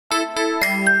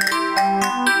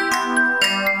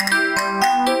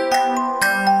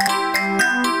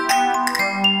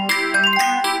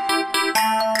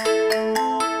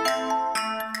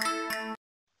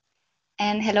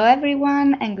Hello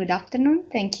everyone and good afternoon.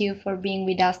 Thank you for being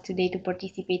with us today to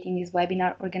participate in this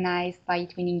webinar organized by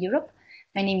eTwinning Europe.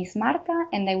 My name is Marta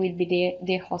and I will be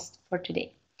the host for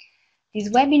today. This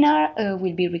webinar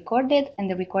will be recorded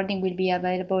and the recording will be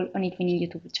available on eTwinning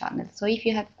YouTube channel. So if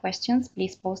you have questions,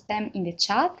 please post them in the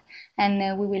chat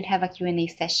and we will have a Q&A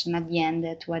session at the end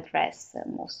to address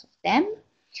most of them.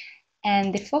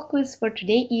 And the focus for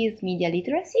today is media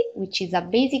literacy, which is a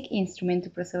basic instrument to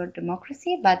preserve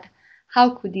democracy, but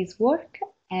how could this work?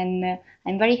 And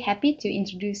I'm very happy to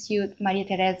introduce you to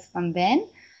Maria-Therese van Veen,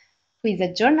 who is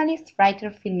a journalist, writer,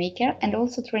 filmmaker, and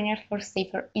also trainer for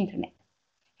safer internet.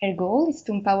 Her goal is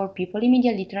to empower people in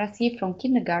media literacy from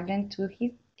kindergarten to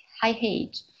his high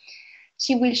age.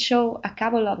 She will show a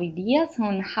couple of ideas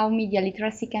on how media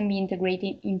literacy can be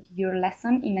integrated into your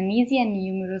lesson in an easy and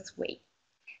humorous way.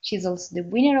 She's also the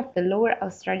winner of the Lower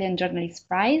Australian Journalist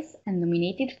Prize and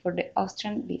nominated for the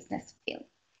Austrian Business Film.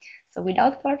 So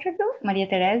without further ado,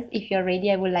 Maria-Therese, if you're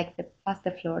ready, I would like to pass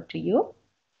the floor to you.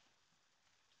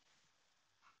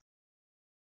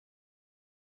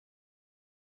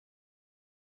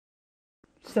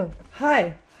 So,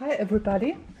 hi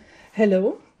everybody.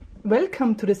 Hello.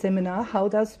 Welcome to the seminar, How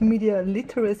Does Media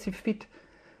Literacy Fit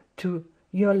to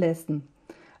Your Lesson?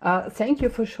 Thank you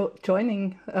for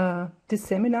joining this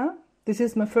seminar. This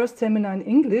is my first seminar in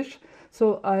English,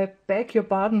 so I beg your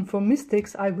pardon for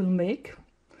mistakes I will make.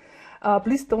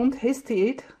 Please don't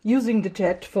hesitate using the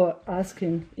chat for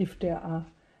asking if there are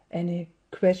any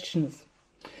questions.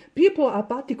 People are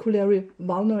particularly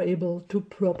vulnerable to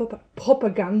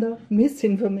propaganda,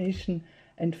 misinformation,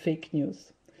 and fake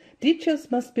news.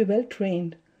 Teachers must be well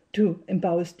trained to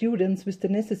empower students with the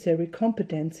necessary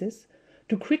competences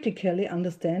to critically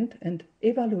understand and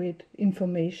evaluate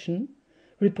information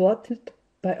reported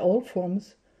by all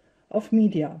forms of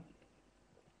media.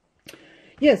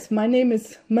 Yes, my name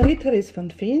is Maria-Therese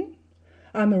van Veen.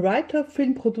 I'm a writer,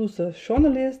 film producer,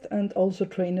 journalist, and also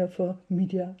trainer for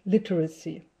media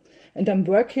literacy. And I'm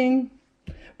working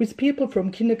with people from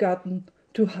kindergarten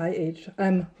to high age.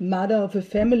 I'm mother of a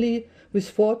family with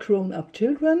 4 grown-up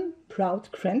children, proud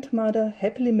grandmother,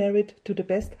 happily married to the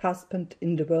best husband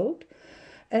in the world,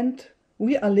 and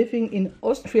we are living in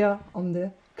Austria on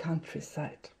the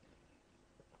countryside.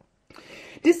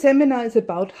 This seminar is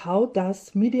about how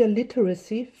does media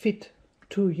literacy fit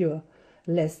to your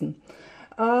lesson.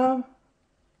 I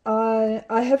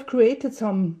have created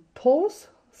some polls,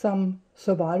 some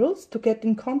survivals to get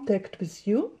in contact with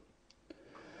you.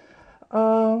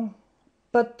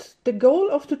 But the goal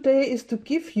of today is to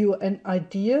give you an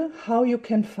idea how you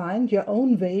can find your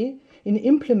own way in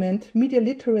implement media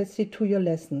literacy to your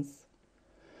lessons,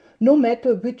 no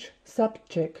matter which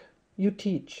subject you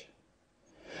teach.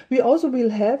 We also will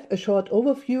have a short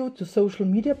overview to social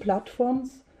media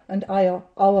platforms and our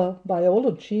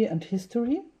biology and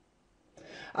history.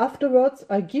 Afterwards,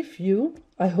 I give you,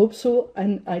 I hope so,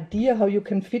 an idea how you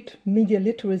can fit media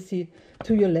literacy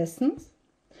to your lessons.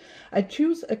 I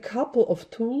choose a couple of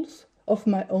tools of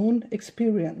my own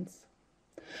experience.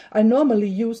 I normally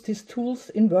use these tools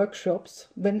in workshops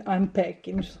when I'm back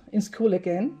in school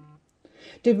again.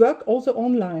 They work also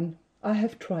online. I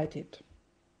have tried it.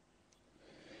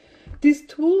 These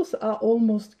tools are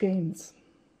almost games.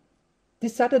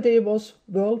 This Saturday was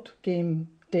World Game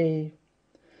Day.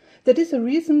 That is a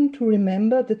reason to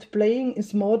remember that playing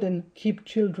is more than keep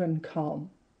children calm.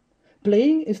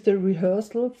 Playing is the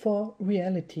rehearsal for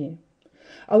reality.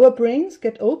 Our brains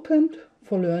get opened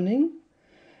for learning,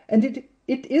 and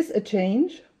it is a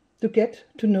change to get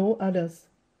to know others.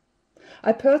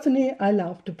 I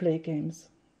love to play games.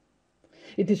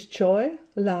 It is joy,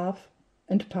 love,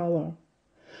 and power.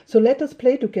 So let us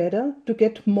play together to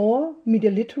get more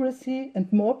media literacy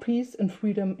and more peace and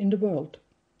freedom in the world.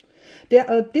 There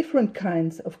are different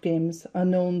kinds of games are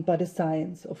known by the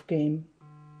science of game.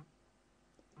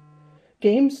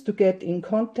 Games to get in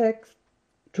contact,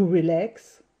 to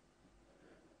relax,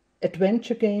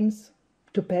 adventure games,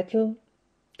 to battle,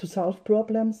 to solve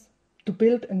problems, to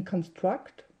build and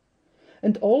construct,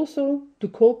 and also to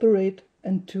cooperate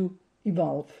and to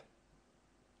evolve.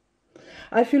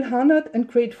 I feel honored and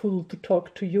grateful to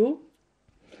talk to you.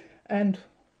 And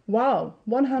wow,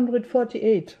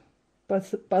 148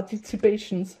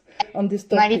 participations on this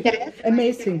topic. Maria-Therese,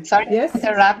 Amazing. sorry Yes? to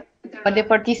interrupt, but the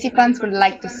participants would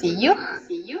like to see you,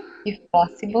 if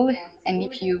possible, and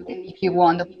if you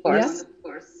want, of course.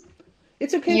 Yeah?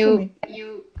 It's okay for me.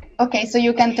 Okay, so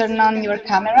you can turn on your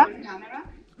camera.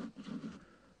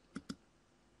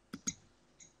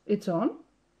 It's on?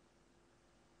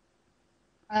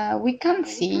 We can't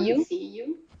see you.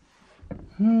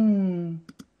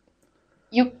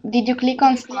 Did you click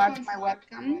on start my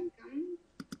webcam?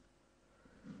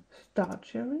 start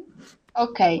sharing.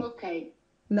 Okay.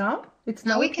 Now? It's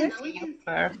Now now we okay? can see you.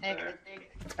 Perfect.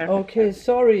 Perfect. Okay,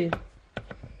 sorry.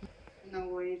 No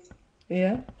worries.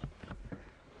 Yeah.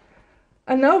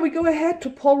 And now we go ahead to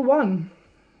poll 1.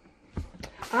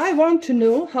 I want to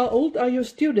know, how old are your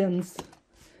students?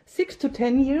 6 to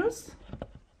 10 years?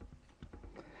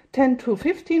 10 to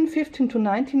 15, 15 to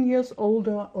 19 years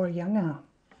older or younger?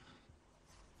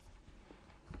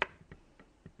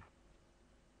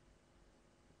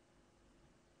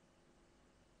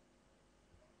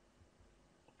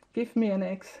 Give me an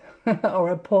X or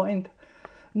a point.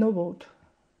 No vote.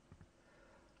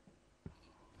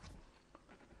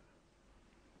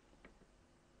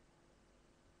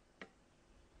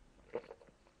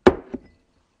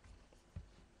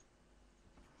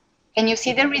 Can you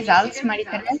see the results,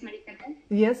 Marie-Thérèse?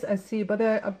 Yes, I see, but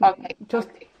I Okay. just,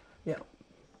 yeah.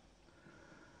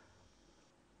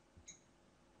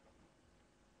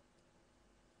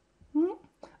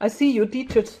 I see your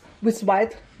teachers with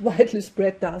widely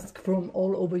spread tasks from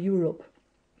all over Europe.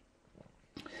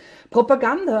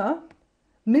 Propaganda,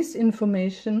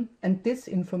 misinformation and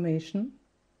disinformation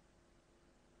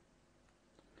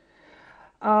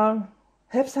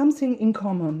have something in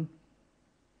common.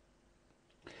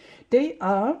 They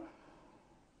often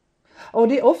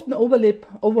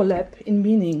overlap in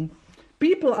meaning.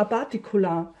 People are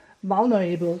particularly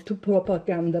vulnerable to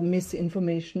propaganda,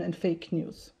 misinformation and fake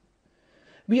news.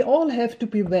 We all have to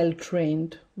be well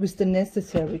trained with the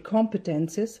necessary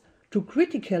competences to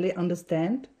critically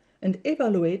understand and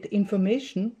evaluate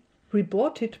information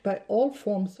reported by all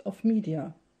forms of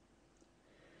media.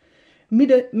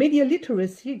 Media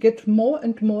literacy gets more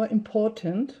and more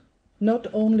important, not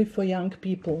only for young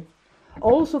people,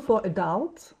 also for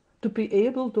adults, to be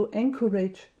able to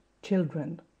encourage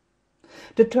children.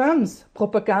 The terms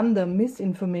propaganda,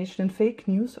 misinformation and fake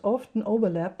news often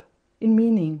overlap in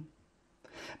meaning,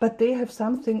 but they have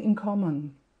something in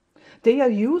common. They are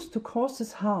used to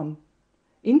cause harm,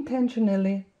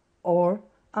 intentionally or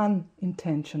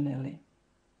unintentionally.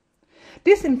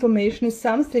 Disinformation is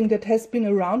something that has been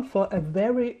around for a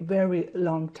very, very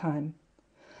long time.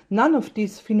 None of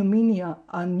these phenomena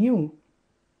are new.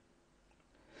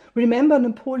 Remember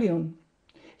Napoleon.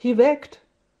 He waged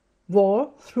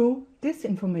war through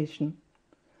disinformation.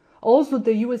 Also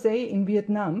the USA in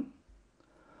Vietnam.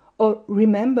 Or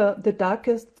remember the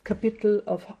darkest capital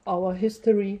of our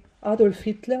history, Adolf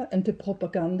Hitler and the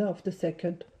propaganda of the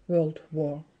Second World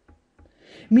War.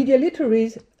 Media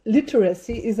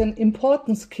literacy is an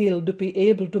important skill to be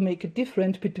able to make a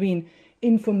difference between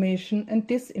information and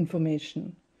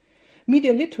disinformation.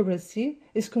 Media literacy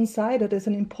is considered as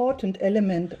an important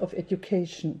element of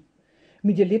education.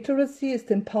 Media literacy is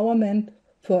the empowerment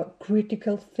for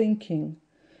critical thinking.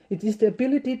 It is the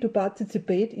ability to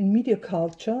participate in media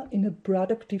culture in a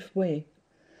productive way.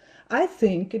 I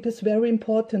think it is very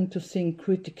important to think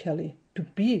critically, to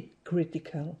be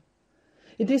critical.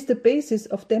 It is the basis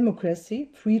of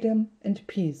democracy, freedom and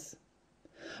peace.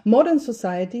 Modern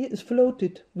society is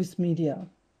flooded with media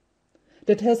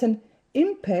that has an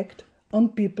impact on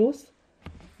people's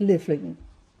living.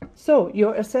 So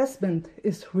your assessment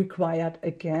is required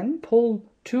again. Poll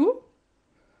 2.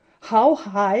 How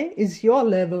high is your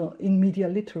level in media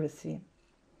literacy?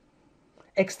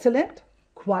 Excellent,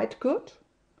 quite good,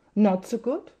 not so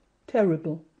good,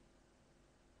 terrible.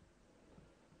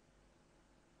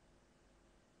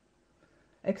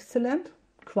 Excellent,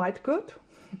 quite good,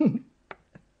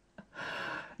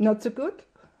 not so good,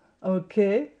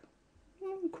 okay,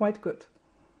 quite good.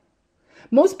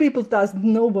 Most people doesn't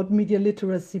know what media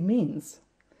literacy means.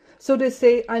 So they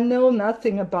say, I know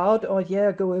nothing about, or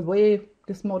yeah, go away,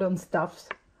 this modern stuff.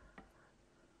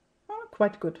 Oh,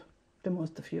 quite good, the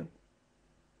most of you.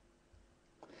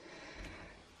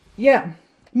 Yeah,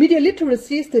 media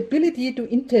literacy is the ability to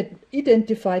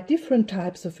identify different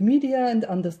types of media and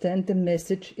understand the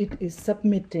message it is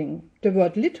submitting. The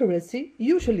word literacy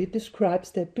usually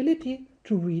describes the ability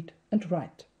to read and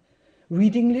write.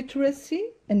 Reading literacy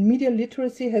and media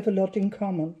literacy have a lot in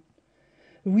common.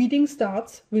 Reading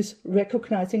starts with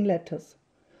recognizing letters.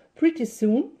 Pretty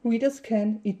soon, readers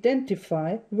can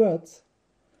identify words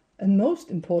and, most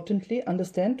importantly,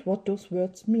 understand what those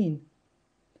words mean.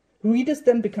 Readers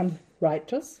then become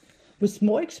writers. With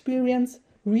more experience,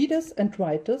 readers and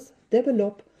writers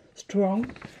develop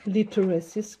strong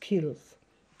literacy skills.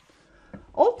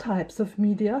 All types of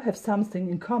media have something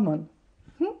in common.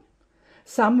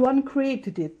 Someone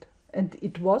created it, and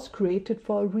it was created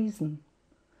for a reason.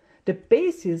 The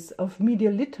basis of media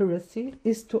literacy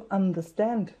is to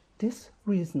understand this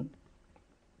reason.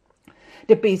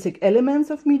 The basic elements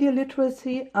of media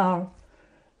literacy are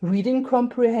reading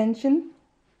comprehension,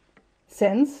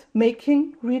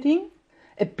 sense-making reading,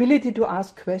 ability to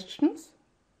ask questions,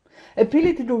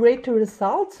 ability to rate the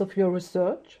results of your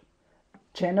research,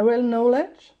 general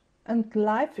knowledge, and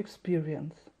life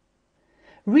experience.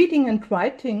 Reading and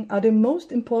writing are the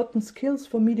most important skills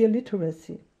for media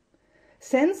literacy.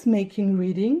 Sense-making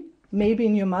reading, maybe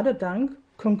in your mother tongue,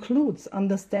 concludes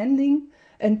understanding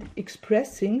and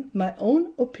expressing my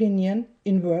own opinion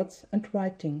in words and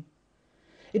writing.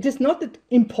 It is not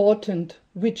important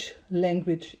which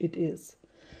language it is.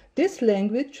 This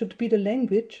language should be the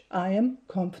language I am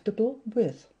comfortable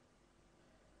with.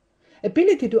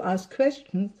 Ability to ask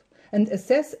questions and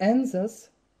assess answers.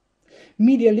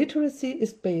 Media literacy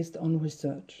is based on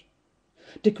research.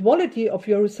 The quality of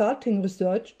your resulting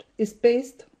research is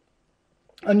based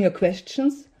on your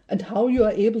questions and how you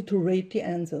are able to rate the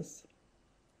answers.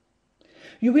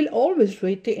 You will always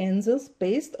rate the answers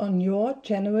based on your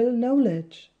general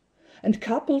knowledge and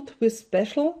coupled with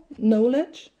special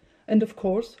knowledge and, of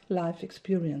course, life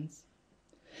experience.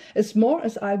 As more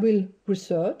as I will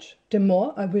research, the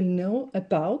more I will know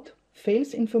about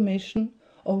false information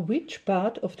or which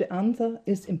part of the answer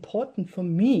is important for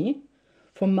me,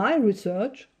 for my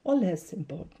research, or less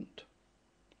important.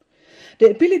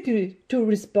 The ability to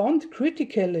respond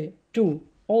critically to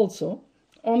also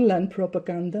online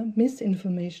propaganda,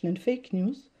 misinformation and fake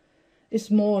news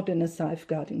is more than a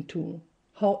safeguarding tool.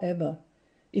 However,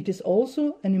 it is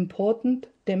also an important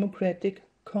democratic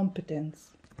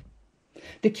competence.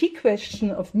 The key question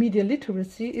of media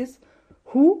literacy is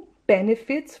who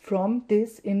benefits from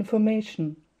this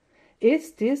information?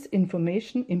 Is this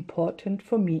information important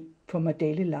for me, for my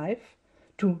daily life,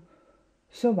 to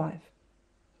survive?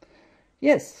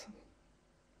 Yes,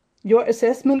 your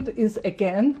assessment is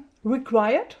again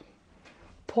required.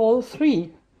 Poll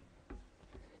 3.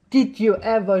 Did you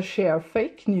ever share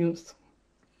fake news?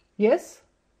 Yes,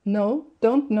 no,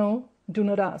 don't know, do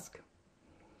not ask.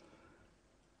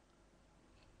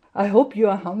 I hope you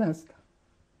are honest.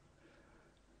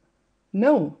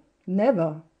 No,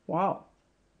 never. Wow.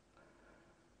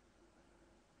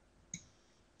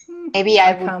 Maybe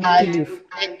I would can't add believe.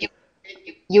 that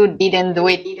you didn't do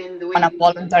it on a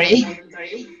voluntary.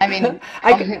 I mean,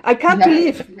 I can't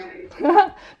believe.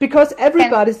 Because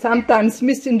everybody sometimes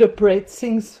misinterprets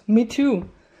things. Me too.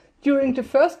 During the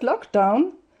first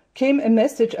lockdown came a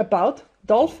message about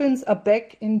dolphins are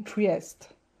back in Trieste.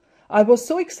 I was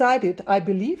so excited, I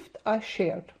believed, I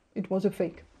shared. It was a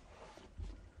fake.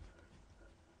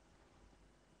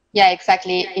 Yeah,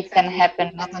 exactly. It can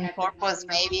happen not on purpose,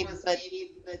 maybe, but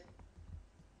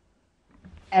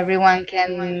everyone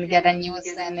can get a news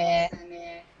and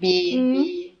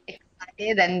be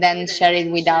excited and then share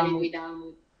it without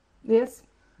Yes.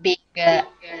 being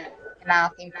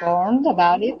enough informed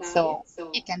about it. So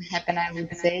it can happen, I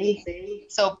would say.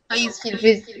 So please feel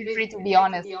free to be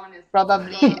honest.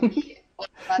 Probably all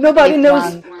of us, at Nobody least knows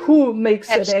once, who makes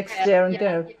have an X shared. there and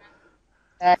there.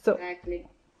 So, Exactly.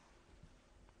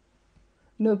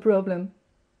 no problem.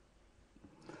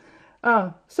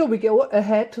 So we go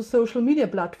ahead to social media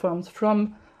platforms.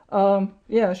 From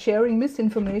sharing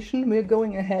misinformation, we're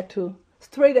going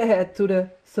straight ahead to the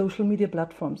social media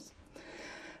platforms.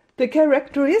 The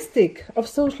characteristic of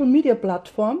social media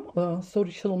platform or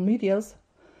social medias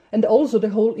and also the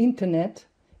whole internet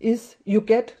is you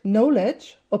get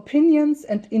knowledge, opinions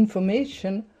and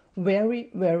information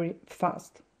very, very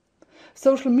fast.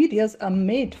 Social medias are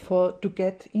made to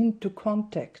get into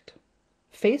contact.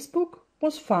 Facebook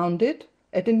was founded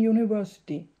at a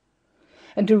university,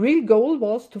 and the real goal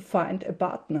was to find a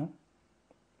partner.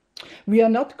 We are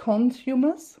not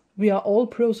consumers, we are all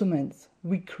prosumers.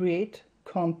 We create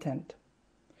content.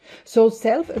 So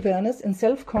self-awareness and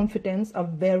self-confidence are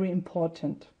very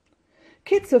important.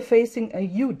 Kids are facing a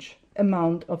huge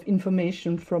amount of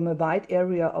information from a wide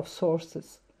area of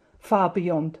sources, far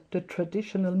beyond the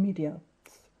traditional media.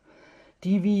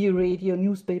 TV, radio,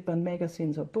 newspaper and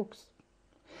magazines or books.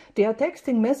 They are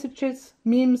texting messages,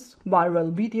 memes,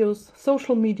 viral videos,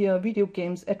 social media, video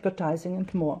games, advertising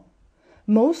and more.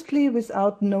 Mostly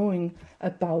without knowing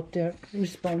about their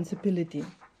responsibility.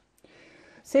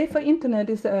 Safer Internet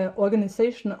is an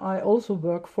organization I also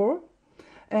work for.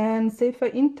 And Safer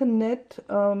Internet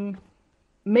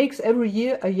makes every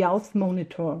year a youth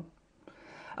monitor.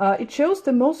 It shows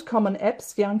the most common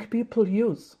apps young people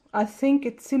use. I think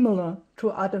it's similar to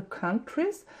other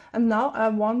countries. And now I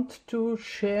want to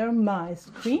share my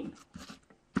screen.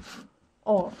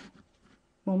 Oh,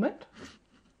 moment.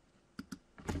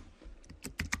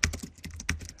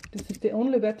 This is the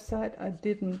only website I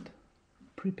didn't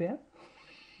prepare.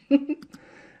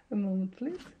 A moment,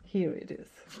 please. Here it is.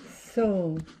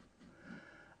 So,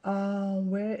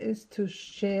 Where is to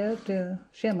share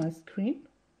my screen?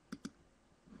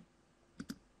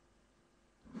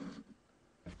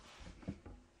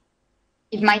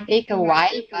 It might take a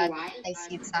while, but I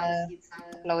see it's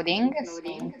uploading. So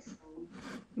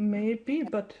Maybe,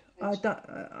 but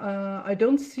I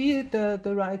don't see the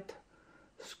right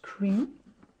screen.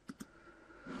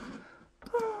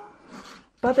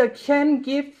 But I can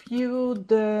give you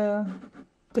the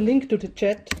link to the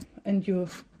chat and you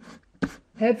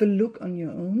have a look on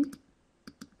your own.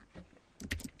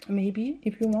 Maybe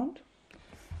if you want.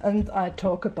 And I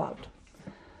talk about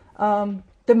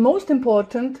the most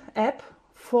important app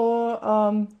for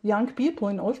young people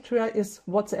in Austria is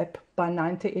WhatsApp by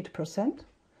 98%.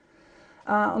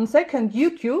 On second,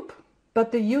 YouTube,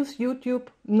 but they use YouTube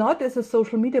not as a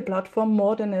social media platform,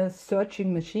 more than a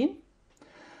searching machine.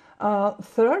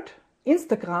 Third,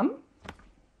 Instagram,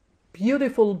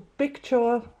 beautiful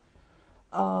picture.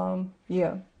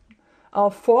 Yeah.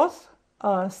 Fourth,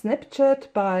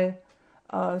 Snapchat by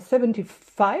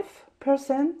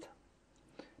 75%.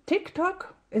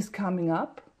 TikTok is coming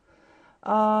up.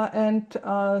 And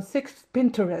sixth,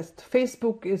 Pinterest.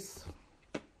 Facebook is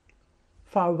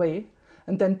far away.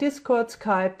 And then Discord,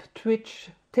 Skype, Twitch,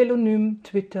 Telonym,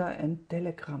 Twitter, and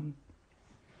Telegram.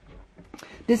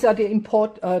 These are the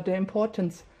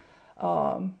importance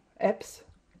apps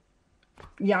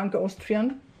young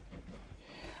Austrian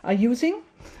are using.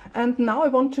 And now I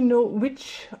want to know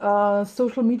which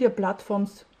social media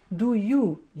platforms do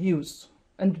you use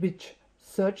and which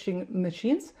searching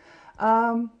machines.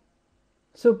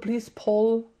 So please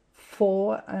poll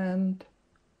 4 and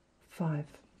 5.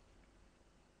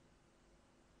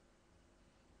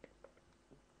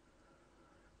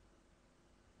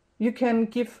 You can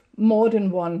give more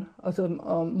than one, also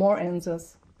more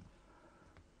answers.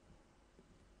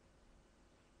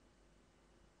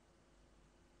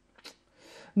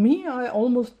 Me, I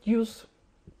almost use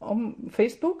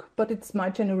Facebook, but it's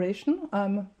my generation.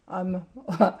 I'm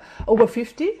over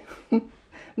 50,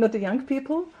 not the young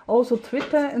people. Also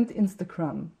Twitter and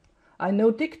Instagram. I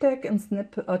know TikTok and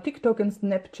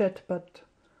Snapchat, but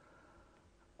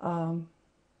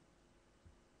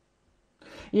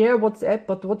yeah, WhatsApp.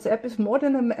 But WhatsApp is more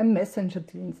than a messenger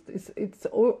dienst. It's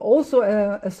also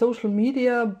a social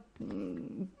media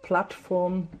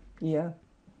platform. Yeah.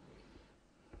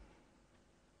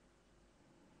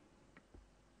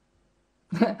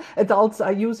 Adults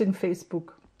are using Facebook.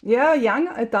 Yeah, young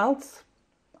adults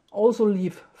also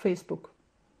leave Facebook.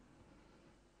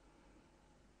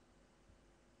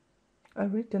 I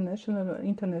read the national or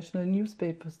international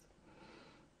newspapers.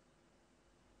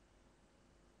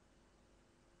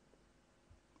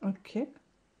 Okay.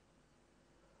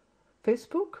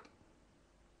 Facebook,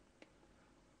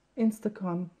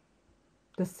 Instagram,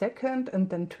 the second, and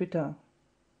then Twitter.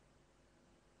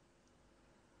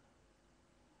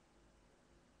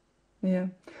 Yeah.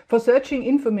 For searching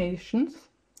informations,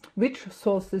 which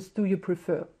sources do you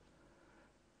prefer?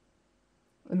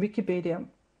 Wikipedia,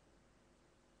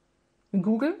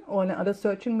 Google, or another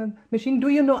searching machine? Do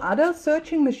you know other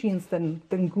searching machines than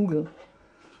Google?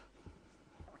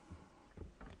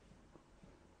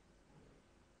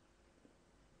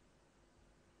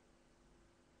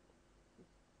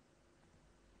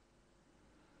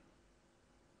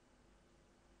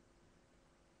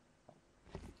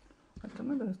 I don't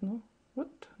know, there's no, what?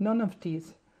 None of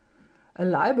these. A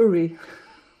library.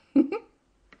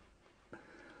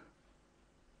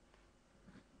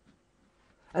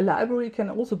 A library can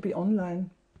also be online,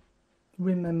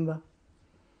 remember.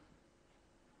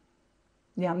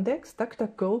 Yandex,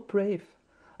 DuckDuckGo, Brave.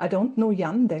 I don't know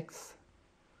Yandex.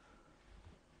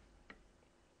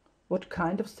 What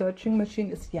kind of searching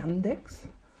machine is Yandex?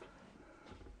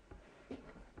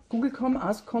 Google.com,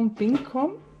 Ask.com,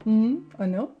 Bing.com? I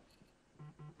know.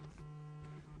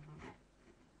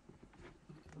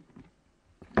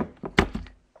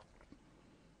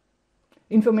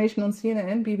 Information on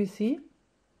CNN, BBC,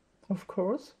 of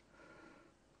course.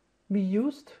 We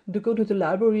used to go to the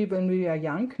library when we were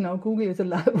young. Now Google is a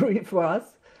library for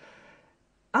us.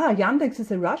 Yandex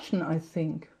is a Russian, I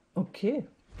think. Okay.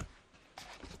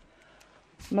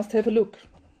 Must have a look.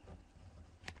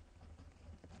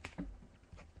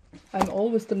 I'm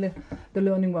always the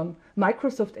learning one.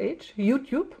 Microsoft Edge,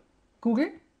 YouTube, Google.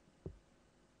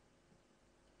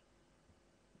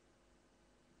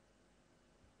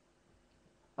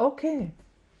 Okay.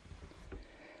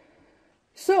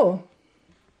 So,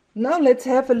 now let's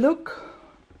have a look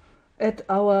at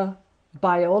our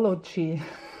biology.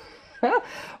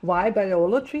 Why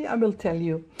biology? I will tell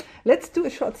you. Let's do a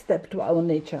short step to our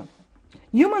nature.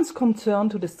 Humans concern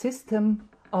to the system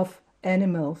of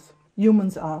animals.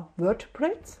 humans are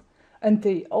vertebrates, and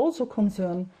they also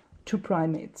concern to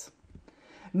primates.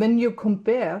 When you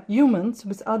compare humans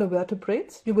with other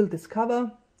vertebrates, you will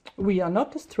discover we are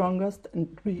not the strongest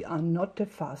and we are not the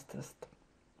fastest.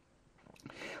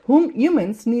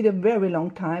 Humans need a very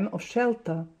long time of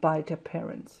shelter by their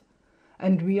parents,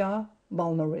 and we are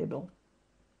vulnerable.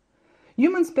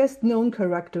 Humans' best known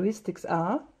characteristics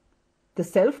are the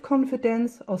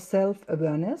self-confidence or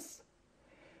self-awareness.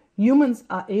 Humans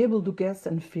are able to guess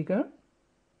and figure.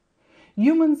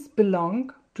 Humans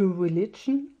belong to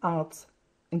religion, arts,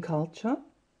 and culture.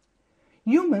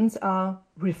 Humans are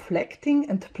reflecting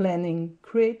and planning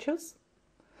creatures.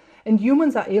 And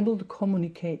humans are able to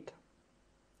communicate.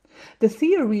 The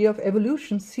theory of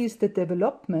evolution sees the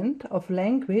development of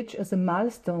language as a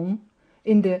milestone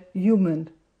in the human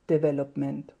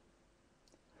development.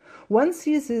 One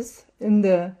thesis in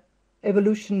the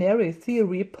evolutionary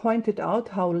theory pointed out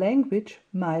how language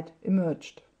might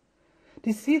emerge.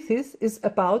 This thesis is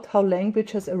about how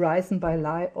language has arisen by a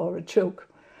lie or a joke.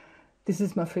 This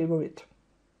is my favorite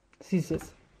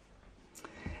thesis.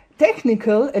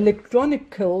 Technical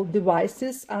electronical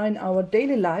devices are in our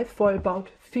daily life for about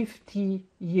 50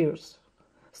 years.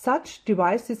 Such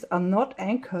devices are not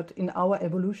anchored in our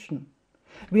evolution.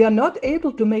 We are not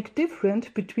able to make difference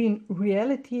between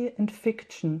reality and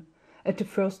fiction at the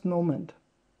first moment.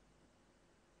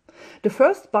 The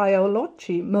first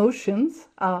biology motions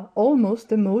are almost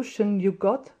the motion you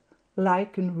got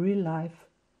like in real life.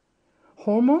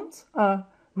 Hormones are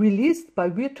released by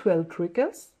virtual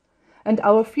triggers, and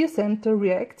our fear center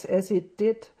reacts as it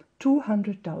did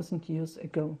 200,000 years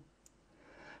ago.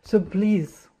 So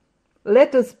please,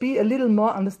 let us be a little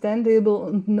more understandable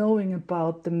and knowing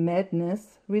about the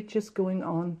madness which is going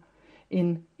on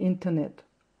in internet.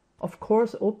 Of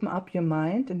course, open up your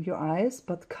mind and your eyes,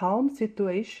 but calm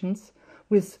situations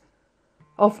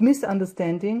of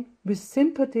misunderstanding with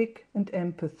sympathy and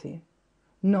empathy,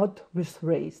 not with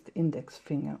raised index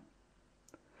finger.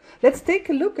 Let's take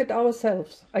a look at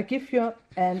ourselves. I give you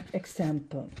an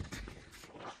example.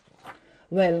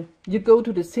 Well, you go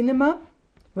to the cinema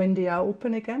when they are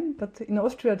open again, but in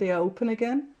Austria they are open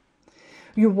again.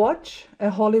 You watch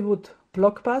a Hollywood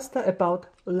blockbuster about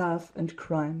love and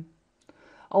crime.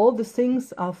 All the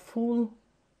things are full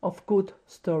of good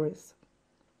stories.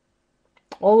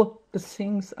 All the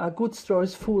things are good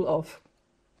stories full of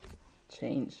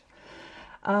change.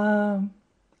 I'm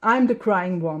the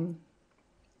crying one.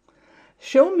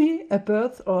 Show me a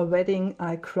birth or a wedding,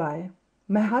 I cry.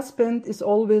 My husband is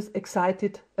always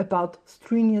excited about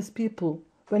strenuous people.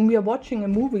 When we are watching a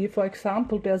movie, for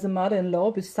example, there's a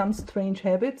mother-in-law with some strange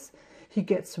habits, he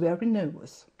gets very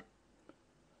nervous.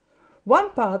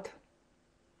 One part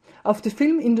of the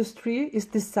film industry is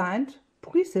designed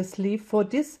precisely for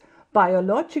this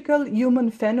biological human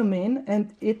phenomenon,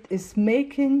 and it is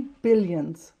making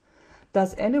billions.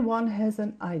 Does anyone has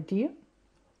an idea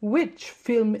which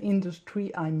film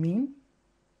industry I mean?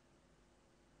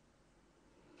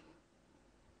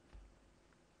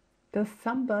 Does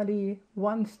somebody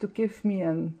wants to give me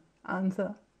an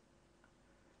answer?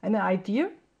 An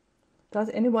idea? Does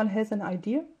anyone has an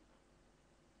idea?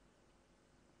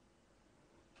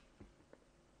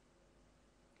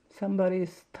 Somebody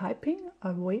is typing.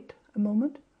 I'll wait a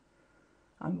moment.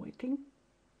 I'm waiting.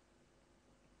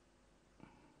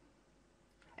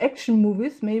 Action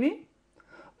movies, maybe?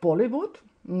 Bollywood?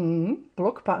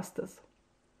 Blockbusters.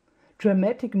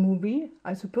 Dramatic movie,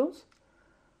 I suppose.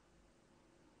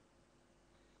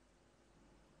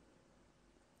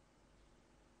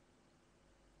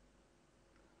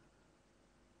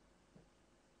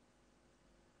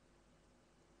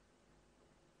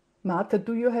 Martha,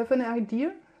 do you have an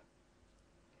idea?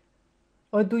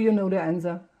 Or do you know the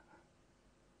answer?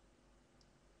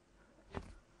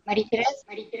 Marie-Therese,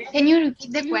 can you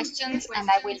repeat the questions and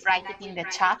I will write it in the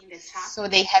chat so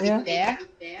they have it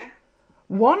there?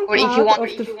 One or if you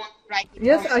want to write it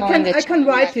yes, I can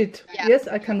write it. Yeah. Yes,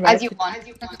 I can write as you it. want.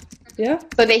 Yeah.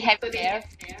 So they have it there.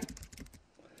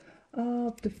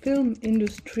 The film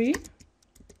industry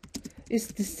is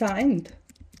designed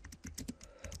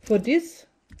for this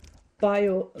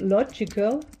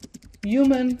biological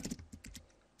human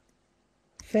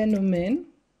phenomenon,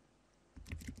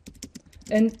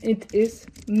 and it is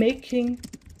making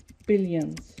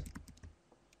billions.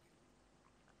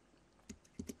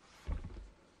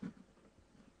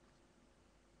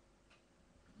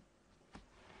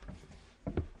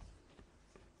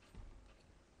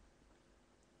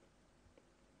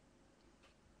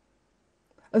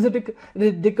 Also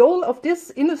the goal of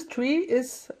this industry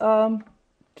is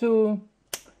to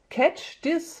catch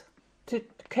the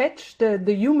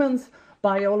human's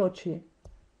biology.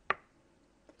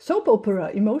 Soap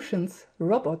opera, emotions,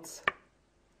 robots.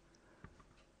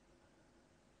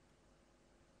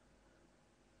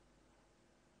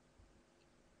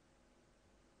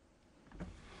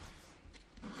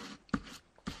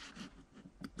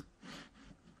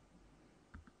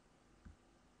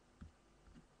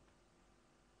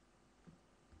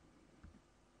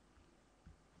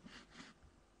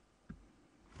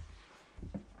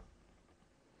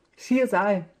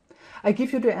 CSI. I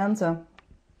give you the answer.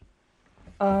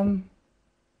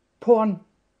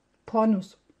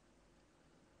 Pornos.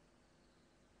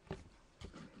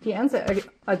 The answer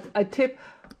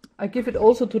I give it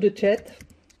also to the chat.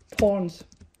 Porns.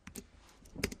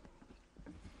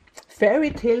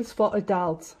 Fairy tales for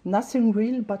adults. Nothing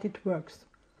real, but it works.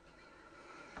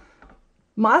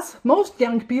 Most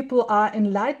young people are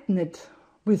enlightened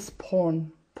with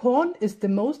porn. Porn is the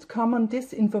most common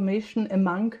disinformation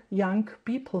among young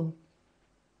people.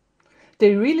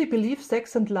 They really believe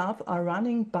sex and love are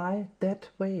running by that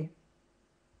way.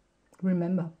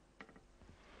 Remember.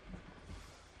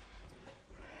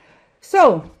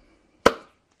 So,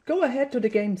 go ahead to the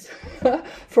games.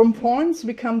 From porns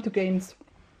we come to games.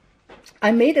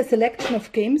 I made a selection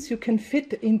of games you can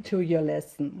fit into your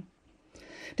lesson.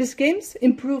 These games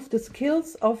improve the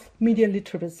skills of media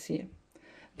literacy.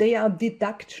 They are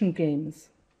deduction games.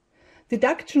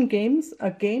 Deduction games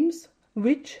are games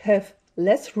which have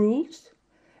less rules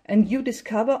and you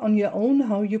discover on your own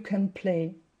how you can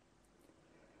play.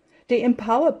 They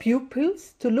empower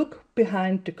pupils to look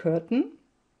behind the curtain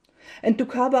and to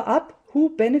cover up who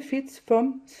benefits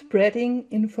from spreading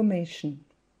information.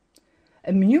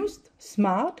 Amused,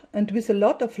 smart, and with a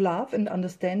lot of love and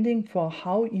understanding for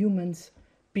how humans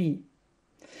be.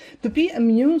 To be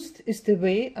amused is the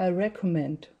way I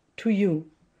recommend to you.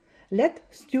 Let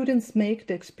students make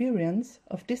the experience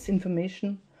of this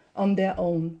information on their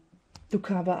own, to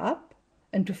cover up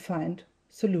and to find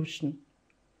solution.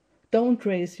 Don't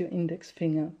raise your index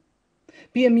finger.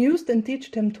 Be amused and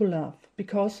teach them to laugh,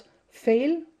 because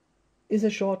fail is a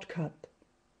shortcut.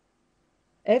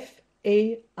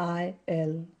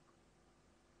 F-A-I-L.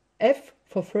 F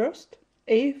for first,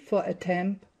 A for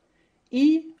attempt,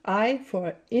 E-I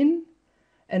for in,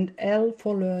 and L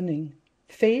for learning.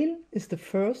 Fail is the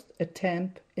first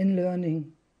attempt in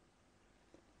learning.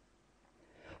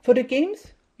 For the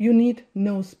games, you need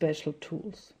no special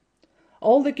tools.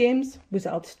 All the games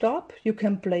without stop you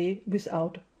can play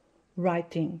without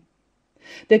writing.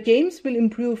 The games will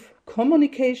improve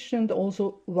communication and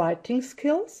also writing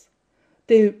skills.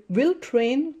 They will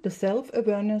train the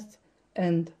self-awareness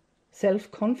and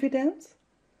self-confidence.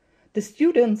 The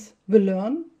students will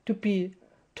learn to be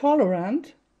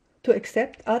tolerant, to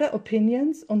accept other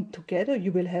opinions, and together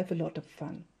you will have a lot of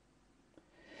fun.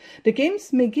 The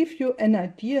games may give you an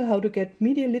idea how to get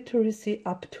media literacy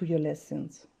up to your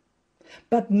lessons.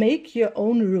 But make your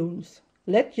own rules.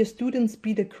 Let your students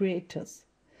be the creators.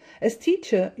 As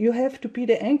teacher, you have to be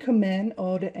the anchor man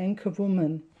or the anchor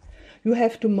woman. You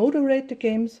have to moderate the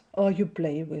games or you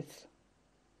play with.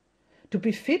 To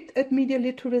be fit at media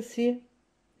literacy,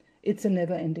 it's a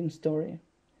never-ending story.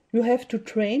 You have to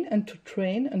train and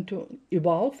to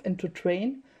evolve and to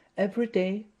train every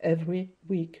day, every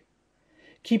week.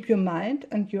 Keep your mind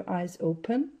and your eyes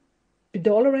open. Be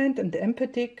tolerant and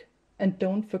empathic, and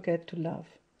don't forget to love.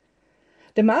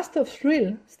 The master of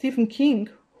thrill, Stephen King,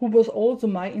 who was also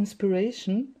my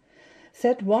inspiration,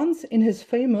 said once in his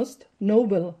famous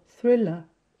novel thriller,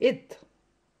 It,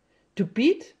 to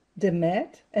beat the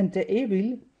mad and the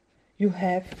evil, you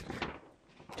have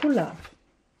to love.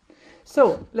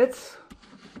 So let's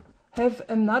have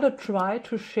another try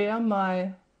to share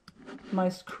my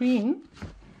screen.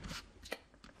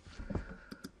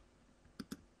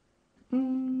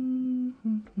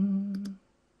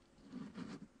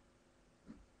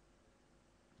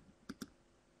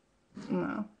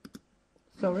 No,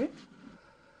 sorry.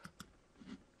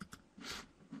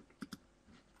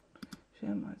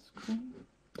 Share my screen,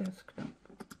 desktop.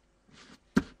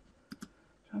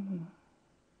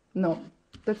 No,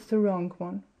 that's the wrong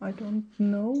one. I don't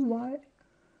know why.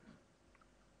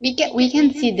 We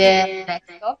can see the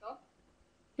desktop.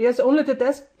 Yes, only the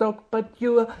desktop, but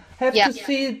you have to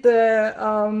see the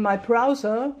my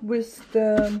browser with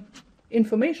the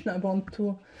information I want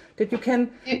to, that you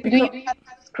can. Do you have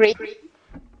two screens?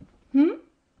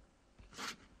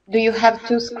 Do you have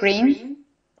two screens?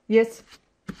 Yes.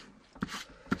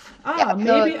 Yeah,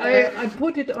 maybe I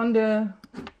put it on the.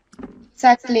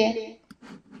 Exactly.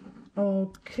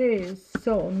 Okay,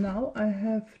 so now I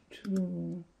have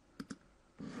to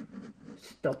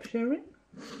stop sharing.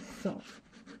 So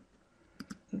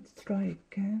let's try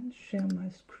again. Share my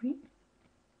screen.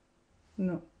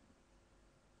 No.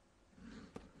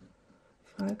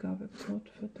 Freigabecode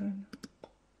für deine.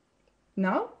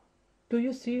 Now? Do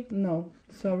you see? No.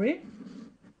 Sorry.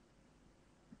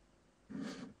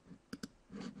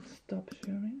 Stop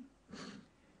sharing.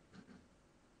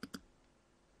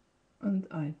 And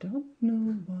I don't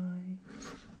know why.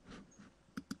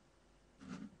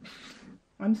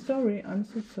 I'm sorry. I'm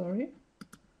so sorry.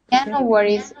 Yeah, no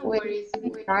worries. We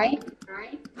can try.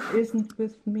 Isn't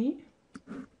with me.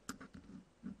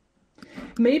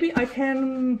 Maybe I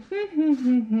can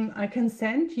I can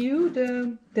send you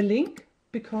the link,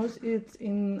 because it's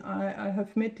in I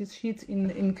have made these sheets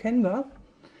in Canva,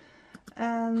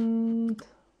 and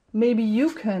maybe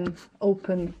you can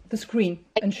open the screen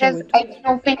and show it. I can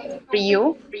open it for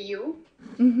you.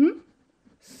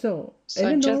 So So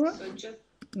Eleonora, just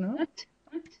no,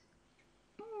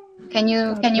 can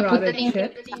you put the private link?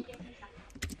 chat.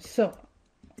 So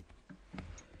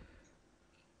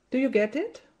do you get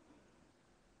it?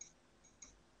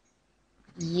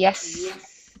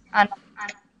 Yes. Ah, no.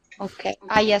 Okay.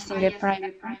 Ah, yes, in the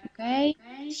private one. Okay.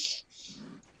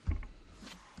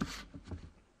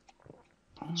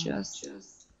 Just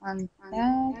 1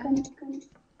 second.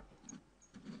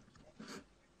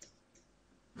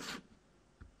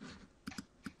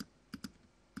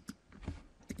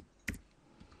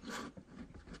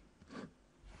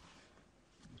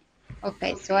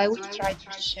 Okay, so I will try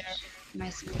to share my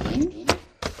screen.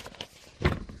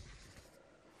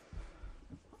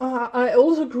 I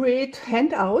also create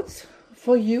handouts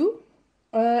for you,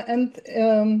 and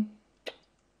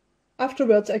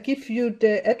afterwards I give you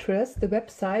the address, the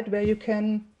website where you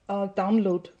can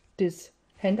download these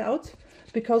handouts,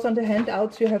 because on the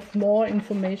handouts you have more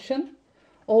information,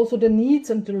 also the needs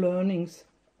and the learnings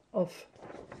of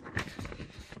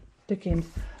the games.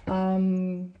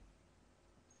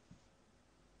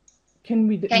 Can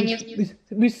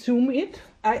we zoom it?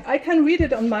 I can read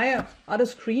it on my other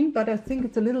screen, but I think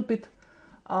it's a little bit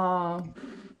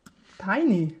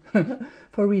tiny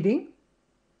for reading.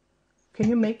 Can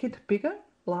you make it bigger,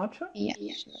 larger? Yeah,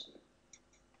 sure.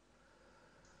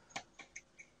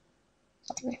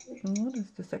 What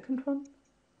is the second one?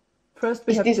 First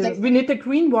we need the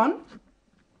green one.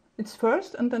 It's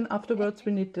first, and then afterwards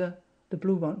we need the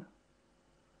blue one.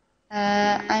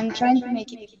 I'm trying to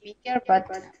make it bigger, but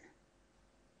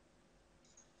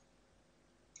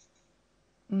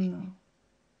no.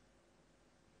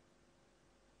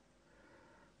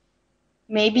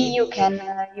 Maybe you can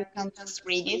just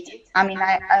read it. I mean,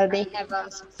 they have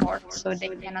a support, so they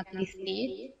can at least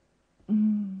see it.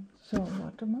 So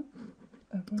warte mal,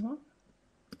 everyone.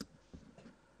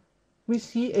 We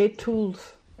see 8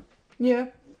 tools. Yeah.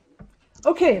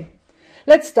 Okay.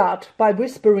 Let's start by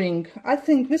whispering. I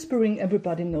think whispering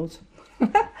everybody knows.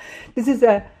 This is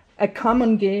a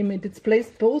common game. It's played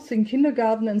both in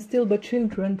kindergarten and still by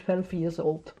children 12 years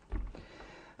old.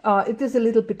 It is a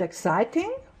little bit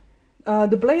exciting.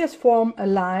 The players form a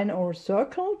line or a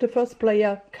circle. The first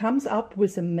player comes up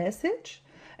with a message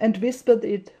and whispers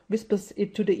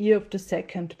it to the ear of the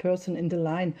second person in the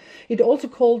line. It's also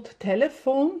called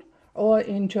telephone, or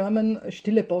in German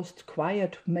stille Post,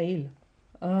 quiet mail.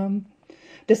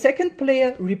 The second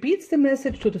player repeats the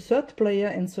message to the third player,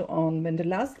 and so on. When the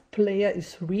last player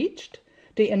is reached,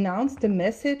 they announce the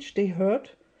message they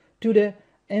heard to the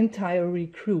entire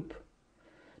group.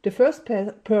 The first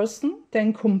person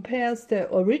then compares the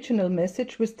original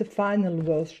message with the final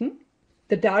version.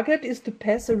 The target is to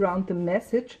pass around the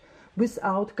message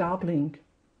without garbling.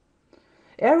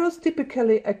 Errors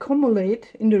typically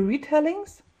accumulate in the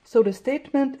retellings, so the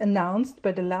statement announced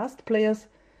by the last player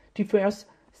differs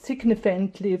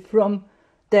significantly from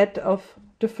that of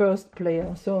the first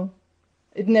player. So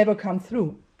it never comes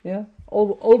through. Yeah,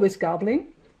 always garbling.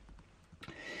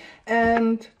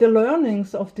 And the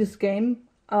learnings of this game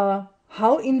are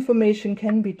how information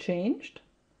can be changed.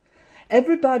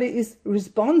 Everybody is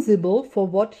responsible for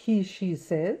what he/she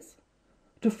says.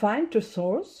 To find the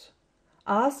source,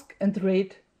 ask and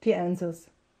rate the answers.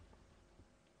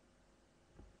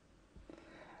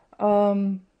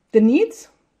 The needs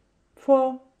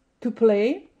to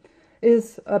play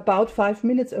is about 5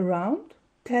 minutes around,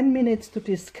 10 minutes to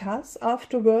discuss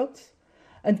afterwards,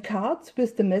 and cards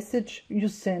with the message you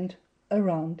send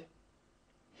around.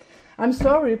 I'm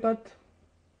sorry, but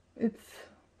it's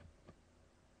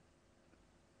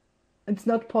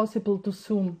not possible to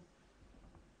zoom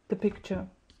the picture.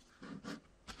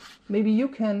 Maybe you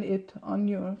can it on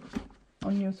your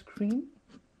screen,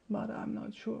 but I'm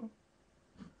not sure.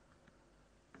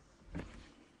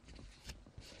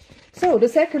 So the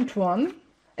second one,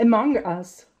 Among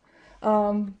Us.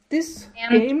 This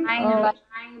game.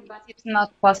 But it's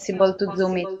not possible to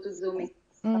zoom it.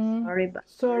 Sorry, but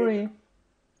sorry.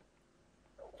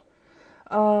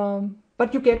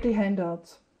 But you get the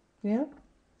handouts. Yeah,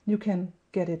 you can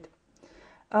get it.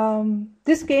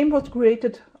 This game was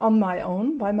created on my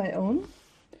own, by my own.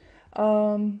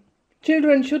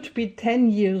 Children should be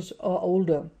 10 years or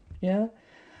older. Yeah,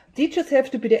 teachers have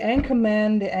to be the anchor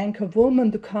man, the anchor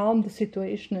woman to calm the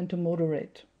situation and to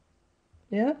moderate.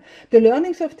 Yeah, the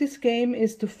learnings of this game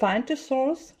is to find the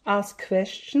source, ask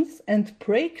questions, and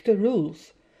break the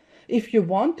rules if you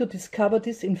want to discover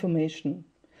this information.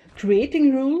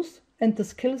 Creating rules and the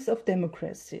skills of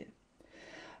democracy.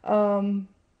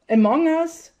 Among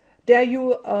us, there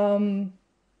you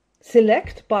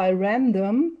select by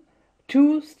random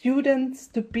 2 students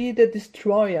to be the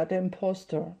destroyer, the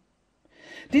imposter.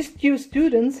 These 2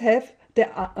 students have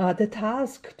the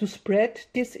task to spread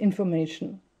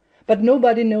disinformation, but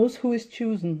nobody knows who is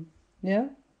chosen. Yeah,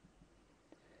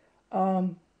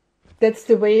 that's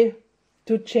the way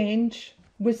to change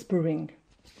whispering.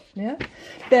 Yeah.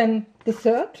 Then the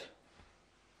third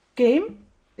game,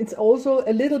 it's also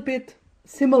a little bit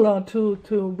similar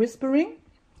to whispering,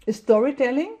 is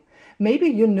storytelling. Maybe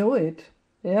you know it,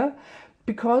 yeah,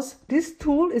 because this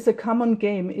tool is a common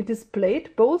game. It is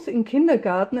played both in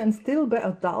kindergarten and still by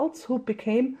adults who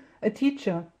became a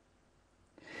teacher.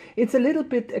 It's a little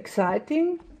bit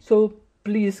exciting, so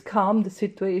please calm the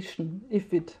situation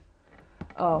if it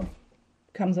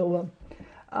comes over.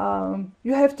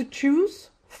 You have to choose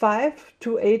 5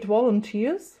 to 8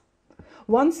 volunteers.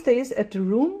 One stays at the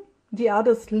room, the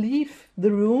others leave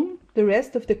the room, the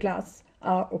rest of the class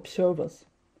are observers.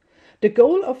 The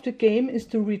goal of the game is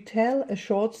to retell a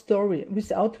short story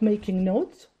without making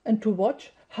notes and to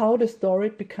watch how the story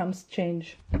becomes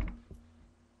change.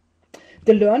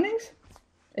 The learnings,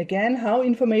 again, how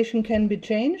information can be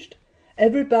changed.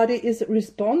 Everybody is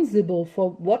responsible for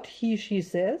what he/she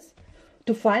says,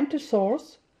 to find the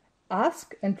source,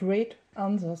 ask and rate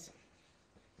answers.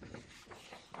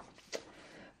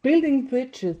 Building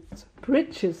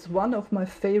bridges, one of my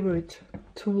favorite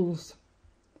tools.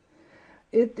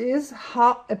 It is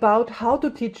about how to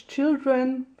teach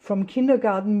children from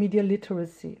kindergarten media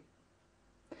literacy.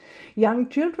 Young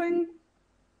children,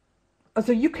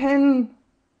 also you can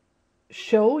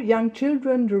show young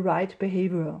children the right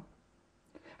behavior.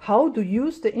 How to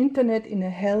use the internet in a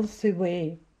healthy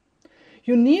way.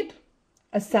 You need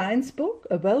a science book,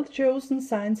 a well-chosen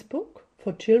science book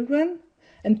for children,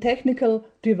 and technical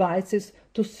devices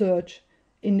to search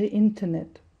in the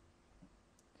internet.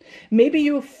 Maybe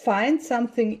you find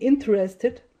something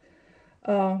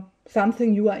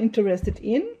something you are interested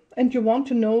in and you want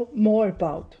to know more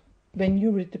about when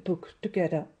you read the book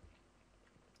together.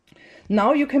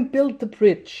 Now you can build the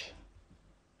bridge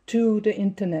to the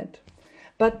internet,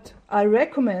 but I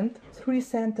recommend 3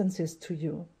 sentences to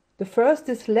you. The first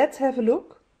is, let's have a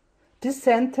look. This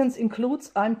sentence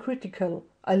includes, I'm critical.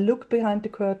 I look behind the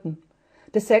curtain.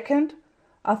 The second,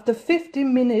 after 50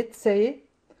 minutes, say,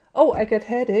 oh, I get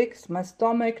headaches. My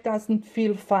stomach doesn't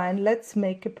feel fine. Let's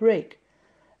make a break.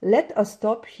 Let us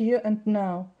stop here and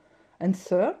now. And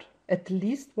third, at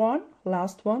least one,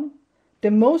 last one,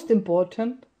 the most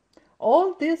important,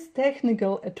 all these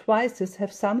technical advices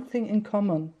have something in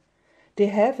common. They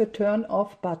have a turn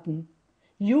off button.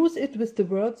 Use it with the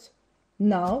words,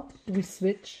 now we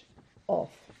switch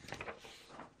off.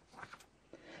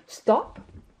 Stop,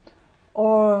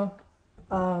 or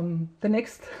the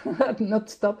next, not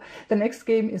stop, the next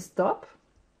game is stop.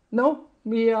 No,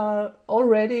 we are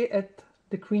already at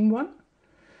the green one.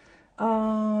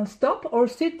 Stop or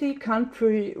city,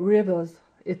 country, rivers,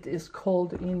 it is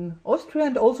called in Austria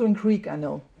and also in Greek, I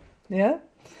know. Yeah,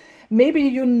 maybe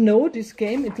you know this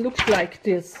game. It looks like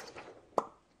this.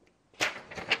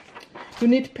 You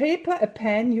need paper, a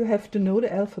pen, you have to know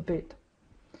the alphabet.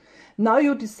 Now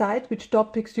you decide which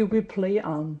topics you will play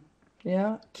on.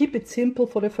 Yeah, keep it simple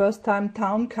for the first time,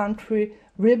 town, country,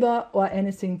 river, or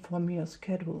anything from your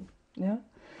schedule. Yeah.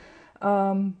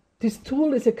 This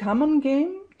tool is a common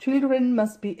game. Children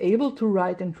must be able to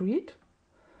write and read.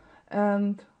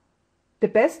 And the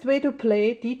best way to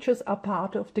play, teachers are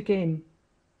part of the game.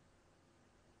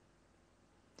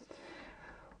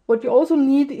 What you also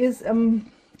need is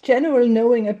general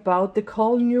knowing about the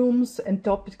columns and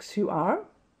topics you are,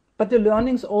 but the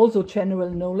learnings also general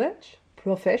knowledge,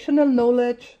 professional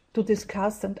knowledge to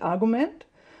discuss and argument,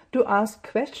 to ask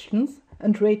questions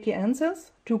and rate the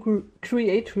answers, to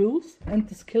create rules and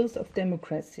the skills of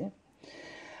democracy.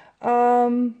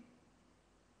 Why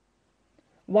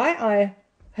I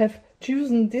have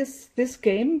chosen this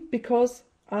game? Because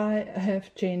I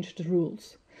have changed the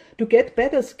rules. To get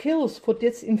better skills for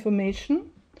this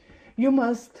information, you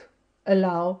must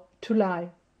allow to lie.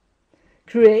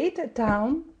 Create a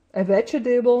town, a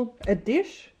vegetable, a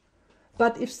dish,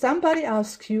 But if somebody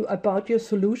asks you about your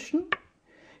solution,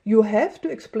 you have to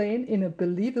explain in a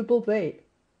believable way.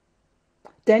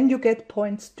 Then you get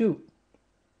points too.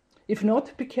 If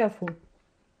not, be careful.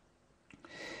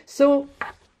 So,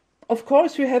 of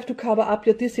course, you have to cover up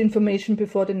your disinformation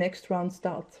before the next round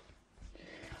starts.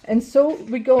 And so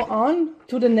we go on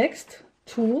to the next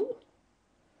tool.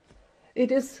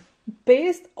 It is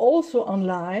based also on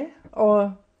lie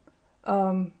or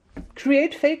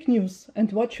create fake news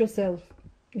and watch yourself.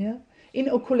 Yeah.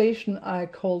 Inoculation, I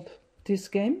called this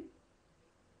game.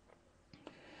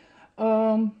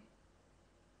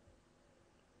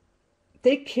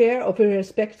 Take care of a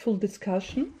respectful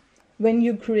discussion when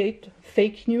you create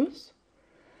fake news.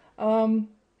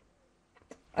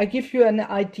 I give you an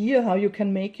idea how you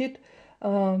can make it.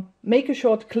 Make a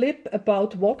short clip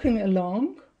about walking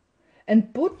along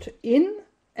and put in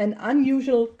an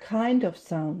unusual kind of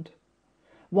sound.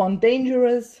 One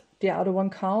dangerous, the other one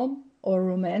calm or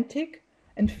romantic,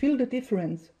 and feel the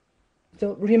difference.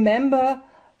 So remember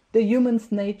the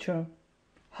human's nature.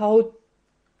 How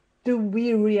do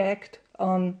we react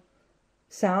on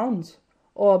sounds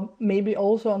or maybe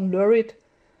also on lurid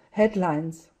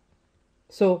headlines?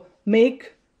 So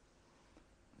make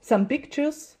some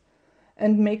pictures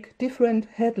and make different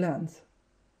headlines.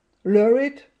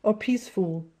 Lurid or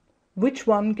peaceful? Which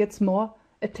one gets more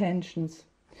attentions?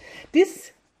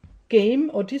 This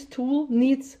game or this tool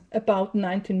needs about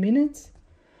 19 minutes,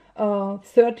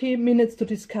 30 minutes to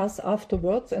discuss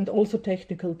afterwards, and also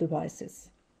technical devices.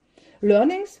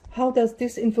 Learnings, how does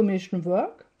this information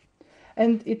work?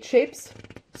 And it shapes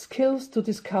skills to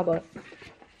discover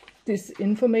this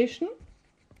information.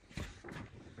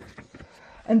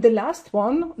 And the last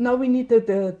one, now we need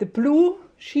the blue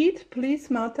sheet, please,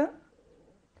 Marta.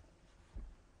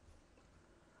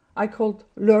 I called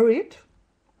Lurid.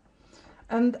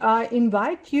 And I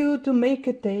invite you to make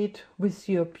a date with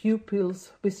your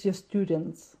pupils, with your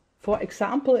students. For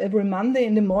example, every Monday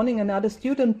in the morning, another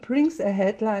student brings a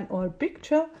headline or a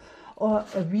picture or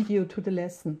a video to the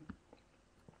lesson.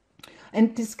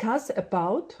 And discuss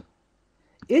about,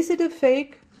 is it a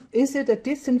fake? Is it a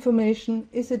disinformation?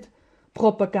 Is it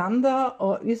propaganda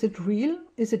or is it real?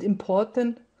 Is it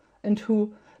important? And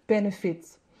who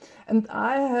benefits? And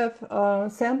I have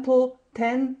sample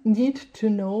 10 need to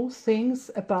know things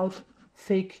about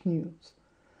fake news.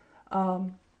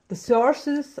 The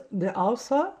sources, the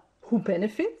author, who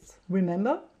benefits,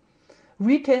 remember.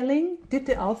 Retelling, did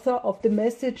the author of the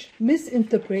message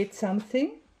misinterpret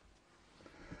something?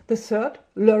 The third,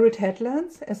 lurid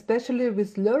headlines. Especially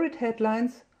with lurid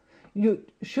headlines, you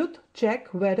should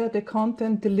check whether the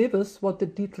content delivers what the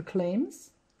title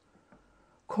claims.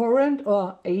 Current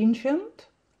or ancient?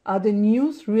 Are the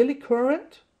news really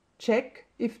current? Check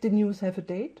if the news have a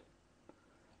date.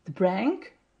 The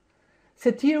prank.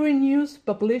 Satire news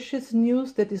publishes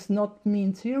news that is not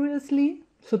meant seriously,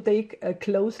 so take a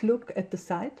close look at the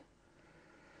site.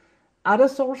 Other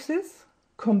sources,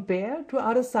 compare to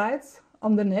other sites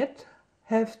on the net.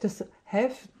 Have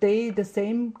they the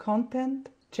same content?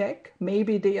 Check.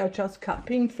 Maybe they are just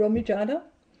copying from each other.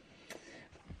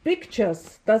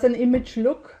 Pictures. Does an image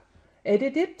look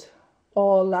edited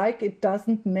or like it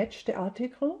doesn't match the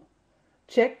article?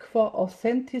 Check for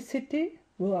authenticity.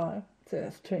 Well, it's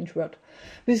a strange word.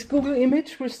 With Google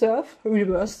Image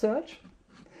reverse search.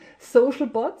 Social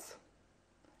bots.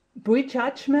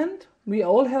 Prejudgment. We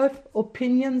all have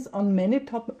opinions on many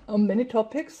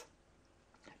topics.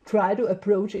 Try to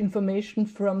approach information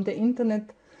from the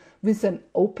internet with an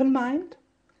open mind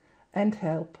and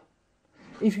help.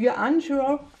 If you're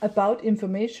unsure about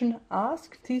information,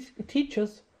 ask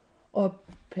teachers or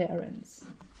parents.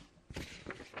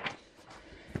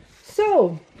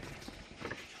 So,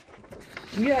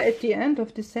 we are at the end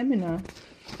of the seminar.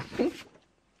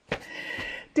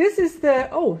 This is the,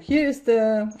 here is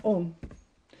the,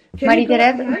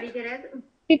 Marie-Thérèse, would it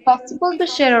be possible to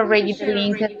share already the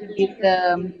link to this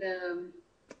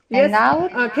yes,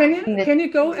 handout? can you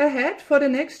go ahead for the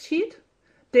next sheet?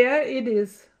 There it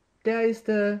is. There is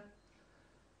the,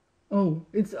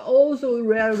 it's also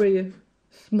very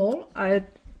small. I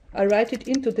write it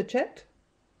into the chat.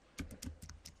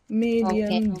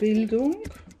 Medienbildung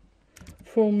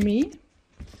for me.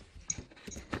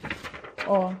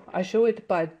 Or I show it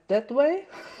by that way.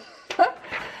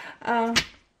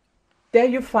 There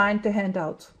you find the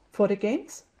handouts for the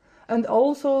games and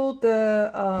also the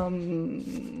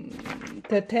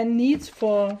 10 needs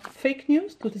for fake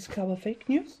news, to discover fake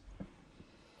news.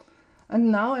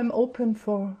 And now I'm open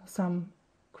for some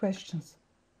questions.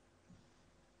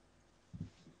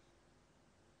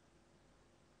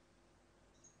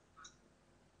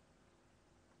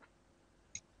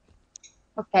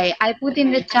 Okay, I put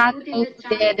in the chat also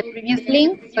the previous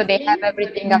link, so they have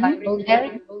everything available there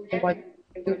if they want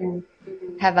to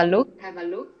have a look.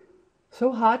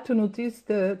 So hard to notice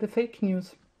the fake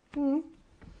news. Mhm.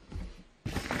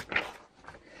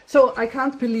 So I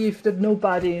can't believe that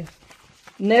nobody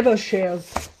never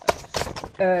shares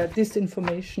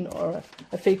disinformation or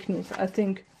a fake news. I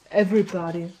think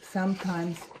everybody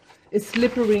sometimes is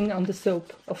slippering on the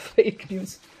soap of fake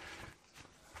news.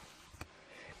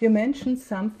 You mentioned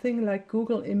something like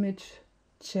Google image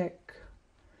check.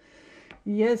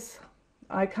 Yes,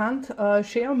 I can't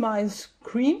share my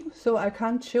screen, so I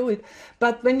can't show it.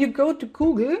 But when you go to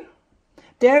Google,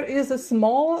 there is a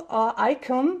small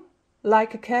icon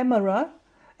like a camera,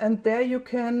 and there you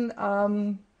can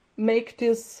make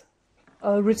this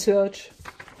research.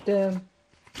 The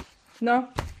no,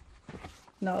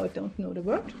 now I don't know the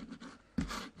word.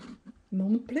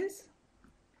 Moment, please.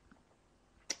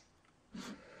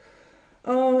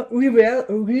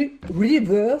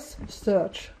 Reverse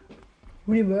search.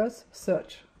 Reverse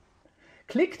search.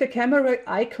 Click the camera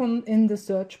icon in the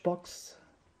search box.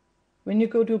 When you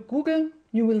go to Google,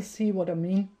 you will see what I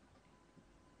mean.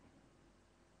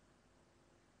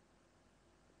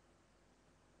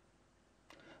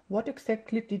 What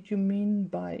exactly did you mean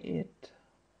by it?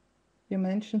 You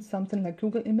mentioned something like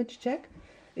Google image check.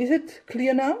 Is it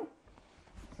clear now?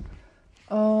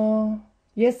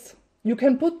 Yes, you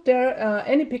can put there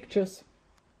any pictures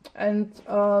and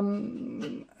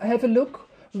have a look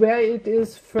where it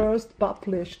is first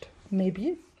published,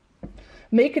 maybe.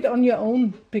 Make it on your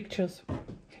own pictures.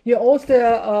 You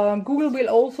also, Google will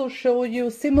also show you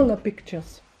similar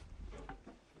pictures.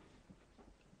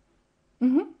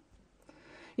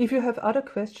 If you have other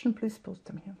questions, please post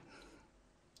them here.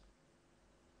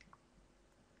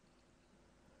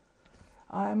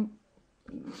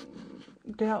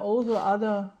 There are also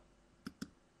other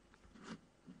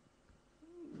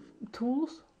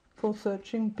tools for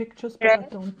searching pictures, but I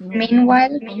don't know.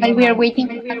 Meanwhile, while we are waiting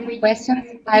for other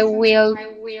questions, I will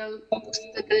post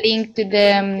the link to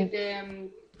the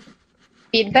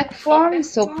feedback form.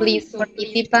 So please,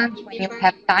 participants, when you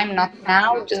have time, not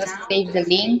now, just save the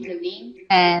link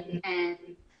and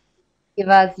give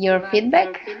us your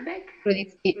feedback through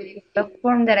this feedback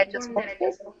form that I just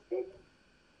posted.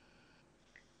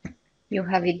 You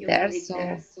have it there, so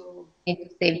you need to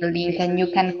save the link and you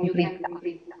can complete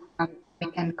that.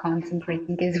 We can concentrate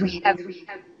in case we have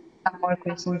some more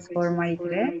questions for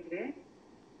Marie-Thérèse.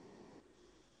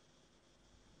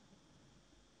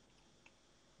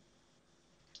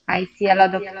 I see a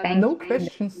lot of thank No you.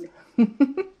 questions.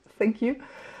 Thank you.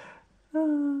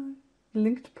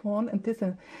 Linked porn and this.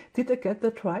 Did I get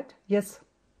that right? Yes.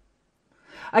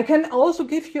 I can also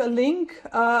give you a link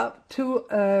to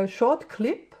a short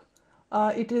clip.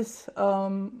 It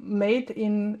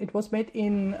was made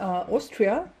in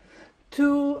Austria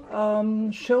to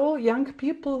show young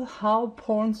people how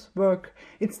porns work.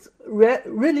 It's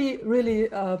really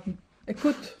a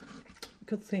good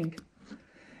thing.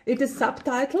 It is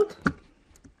subtitled,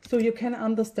 so you can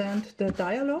understand the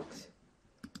dialogues.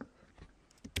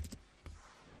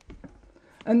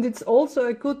 And it's also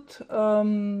a good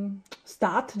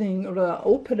starting or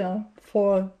opener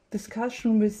for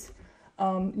discussion with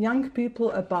young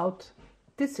people about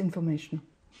disinformation.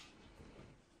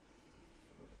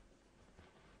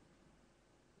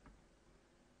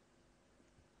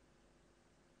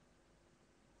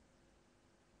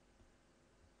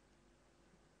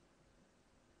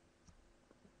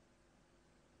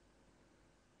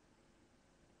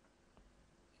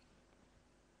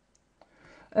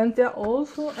 And there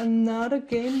also another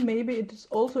game, maybe it is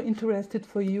also interested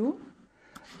for you,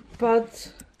 but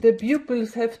the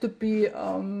pupils have to be,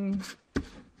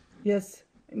 yes,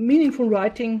 meaningful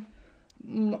writing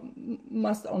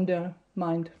must on their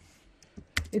mind.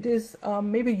 It is,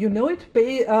 maybe you know it,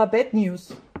 Bad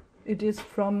News. It is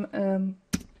from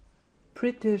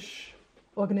British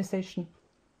organization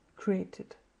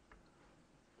created.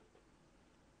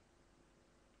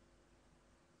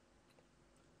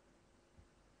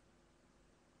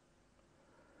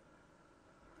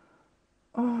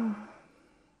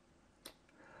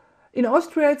 In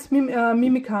Austria, it's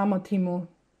Mimikama, Timo.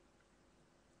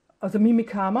 Also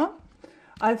Mimikama.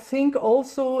 I think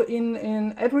also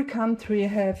in every country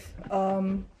have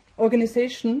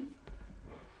organizations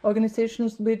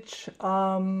which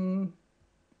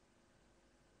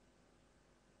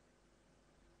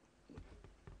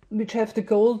have the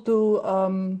goal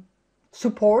to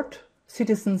support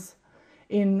citizens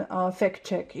in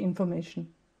fact-check information.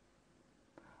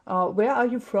 Where are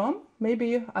you from?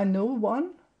 Maybe I know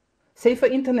one. Safer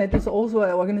Internet is also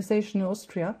an organization in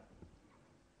Austria.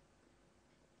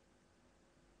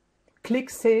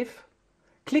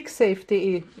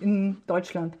 clicksave.de in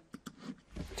Deutschland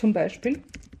zum Beispiel.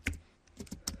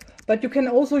 But you can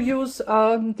also use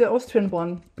the Austrian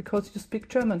one because you speak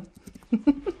German.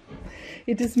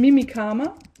 It is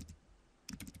mimikama.at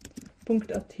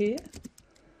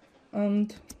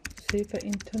and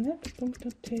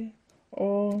saferinternet.at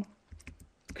or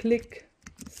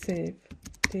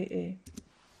clicksave.de.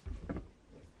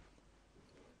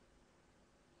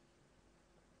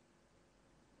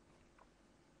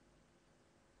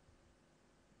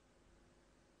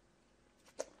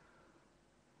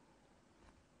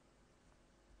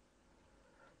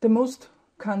 The most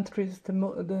countries, the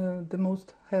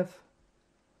most have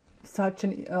such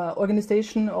an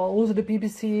organization, or also the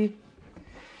BBC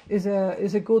is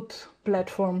a good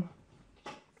platform.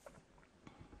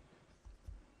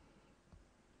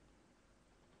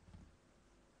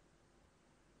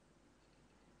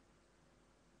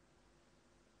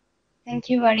 Thank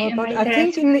you very much. But I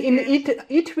think in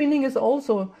eTwinning is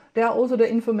also there are also the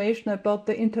information about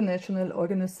the international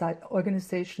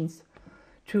organizations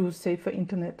to safer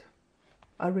internet.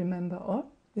 I remember, or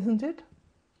isn't it?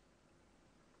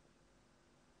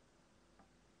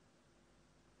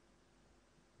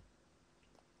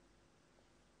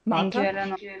 Thank you, Marta?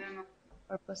 Eleanor,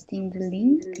 for posting the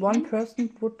link. One person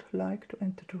would like to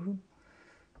enter the room.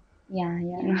 Yeah.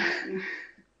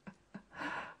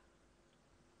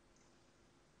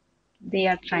 They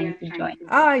are trying to join.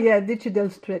 Ah, yeah, digital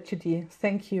strategy.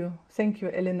 Thank you,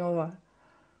 Eleonora.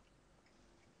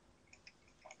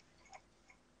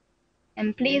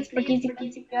 And please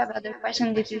participate if you have other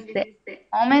questions. This is the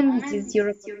moment. This is your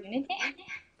opportunity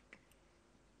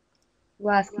to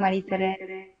ask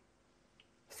Marie-Thérèse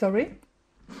Sorry?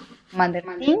 other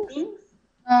things.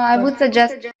 I would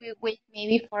suggest we wait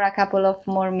maybe for a couple of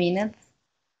more minutes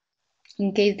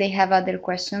in case they have other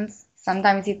questions.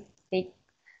 Sometimes it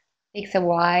takes a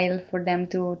while for them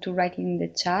to write in the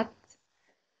chat.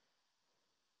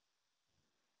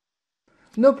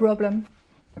 No problem.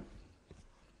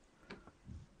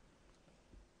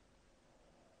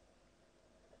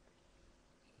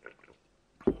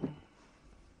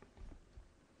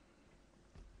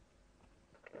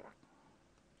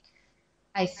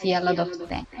 I see a lot of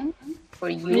thanks for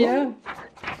you. Yeah.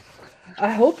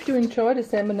 I hope you enjoyed the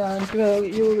seminar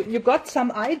and you got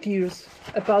some ideas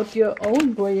about your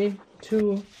own way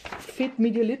to fit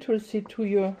media literacy to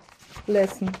your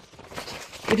lesson.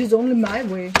 It is only my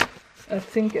way. I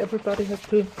think everybody has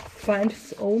to find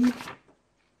his own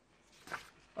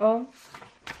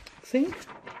thing.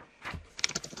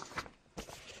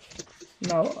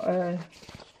 Now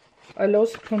I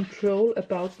lost control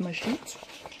about my sheets.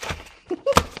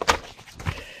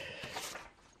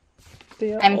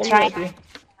 I'm trying to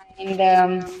find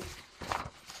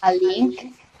a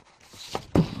link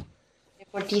the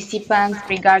participants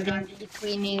regarding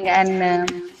eTwinning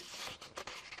and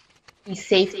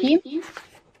e-safety.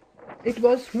 It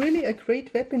was really a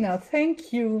great webinar.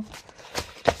 Thank you.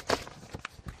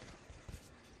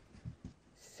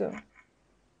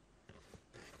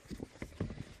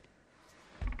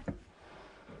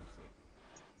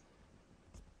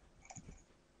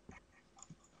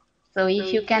 So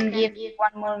if you can give 1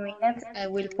 more minute, I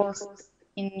will post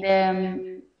in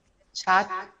the chat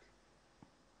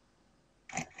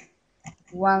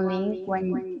one link when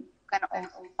you can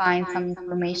also find some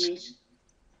information.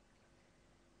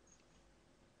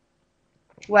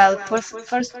 Well,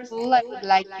 first of all, I would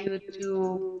like you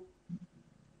to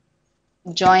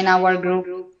join our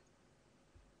group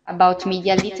about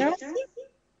media literacy,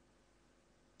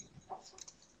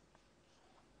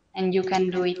 and you can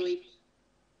do it.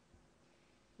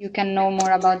 You can know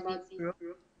more about this group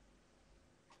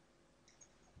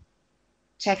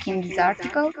checking this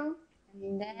article,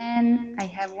 and then I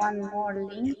have one more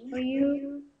link for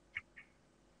you.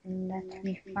 Let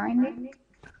me find it.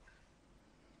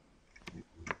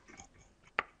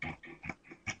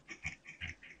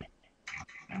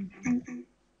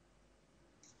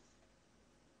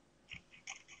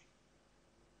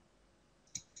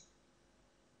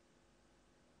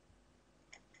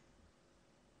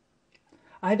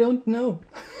 I don't know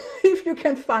if you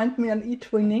can find me on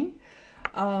eTwinning.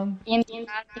 In this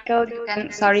article, you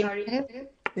can,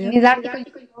 in this article,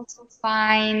 you can also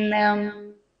find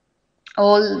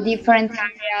all different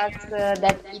areas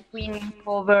that eTwinning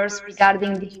covers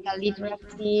regarding digital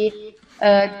literacy,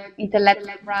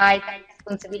 intellectual rights and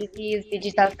responsibilities,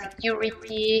 digital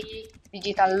security,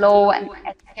 digital law and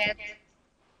etiquette,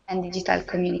 and digital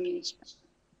communication.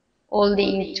 All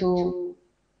linked to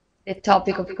the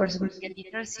topic, of course, of media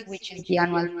literacy, which is the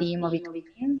annual theme of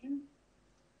eTwinning,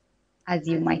 as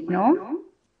you might know.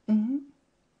 Mm-hmm.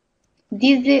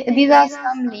 These are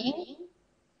some links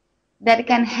that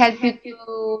can help you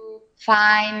to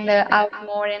find out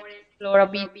more and explore a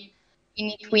bit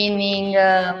in eTwinning,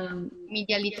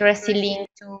 media literacy link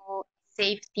to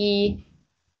safety.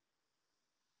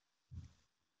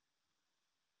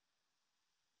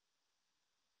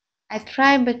 I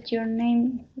tried, but your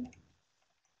name.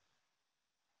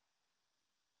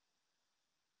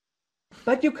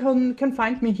 But you can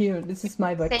find me here. This is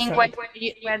my Saying website.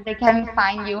 where they can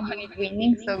find you on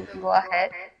eTwinning, so go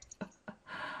ahead.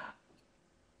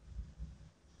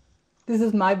 This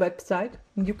is my website.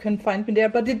 You can find me there,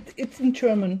 but it's in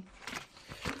German.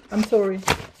 I'm sorry.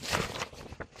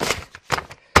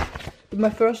 It's my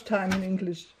first time in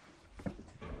English.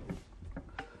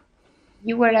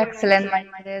 You were excellent,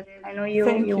 Mercedes. I know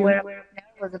Thank you you. were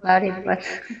nervous about it, but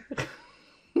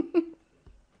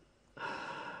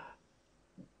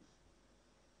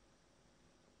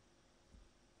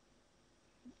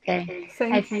okay. I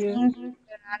Thank you. think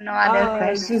there are no other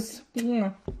questions.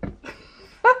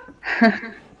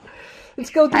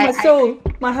 Let's go to my soul.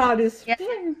 My heart is. Yeah.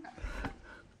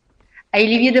 I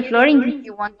leave you the floor in case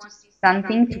you want to say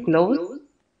something to close.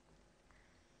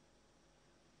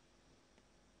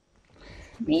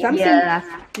 Maybe Yeah.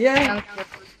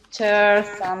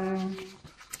 some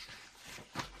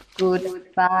good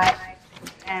advice.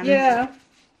 Yeah.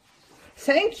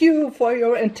 Thank you for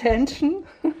your attention.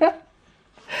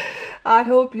 I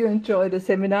hope you enjoyed the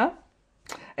seminar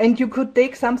and you could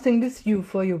take something with you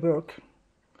for your work.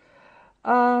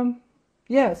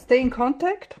 Yeah, stay in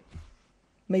contact,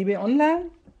 maybe online,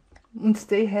 and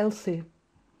stay healthy.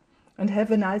 And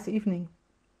have a nice evening.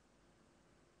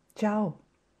 Ciao.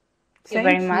 Thank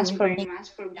you very much for being with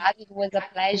us. It was a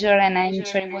pleasure, and I'm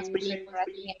sure it was really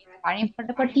interesting and inspiring for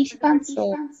the participants.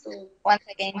 So, once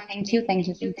again, thank you.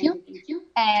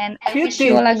 And I wish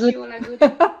you all a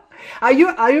good. Are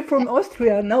you from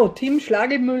Austria? No, Team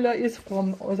Schlagemüller is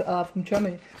from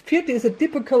Germany. Vierte is a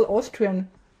typical Austrian.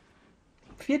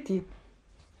 Vierte.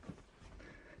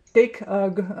 Take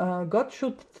Gott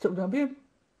schützt,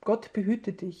 Gott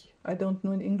behüte dich. I don't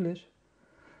know in English.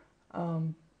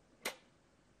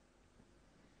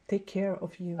 Take care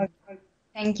of you. Okay.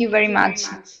 Thank you very much.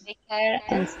 Take care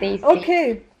and stay safe.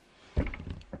 Okay.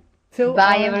 So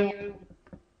bye everyone.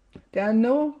 There are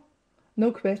no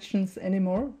questions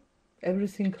anymore.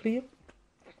 Everything clear?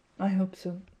 I hope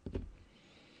so.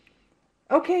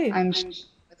 Okay. I'm sure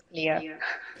it's clear.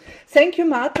 Thank you,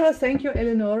 Marta. Thank you,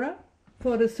 Eleonora,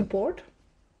 for the support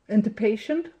and the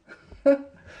patience.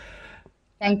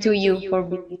 Thank to you for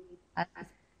being with us.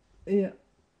 Yeah.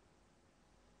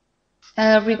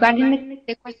 Regarding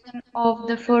the question of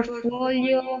the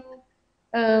portfolio,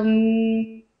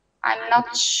 I'm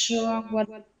not sure what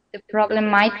the problem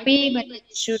might be, but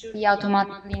it should be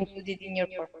automatically included in your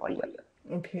portfolio.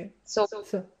 Okay. So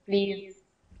please,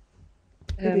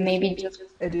 maybe just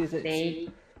say.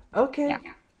 Okay. Yeah.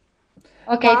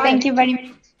 Okay. Thank you very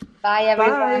much. Bye,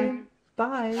 everyone.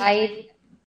 Bye. Bye.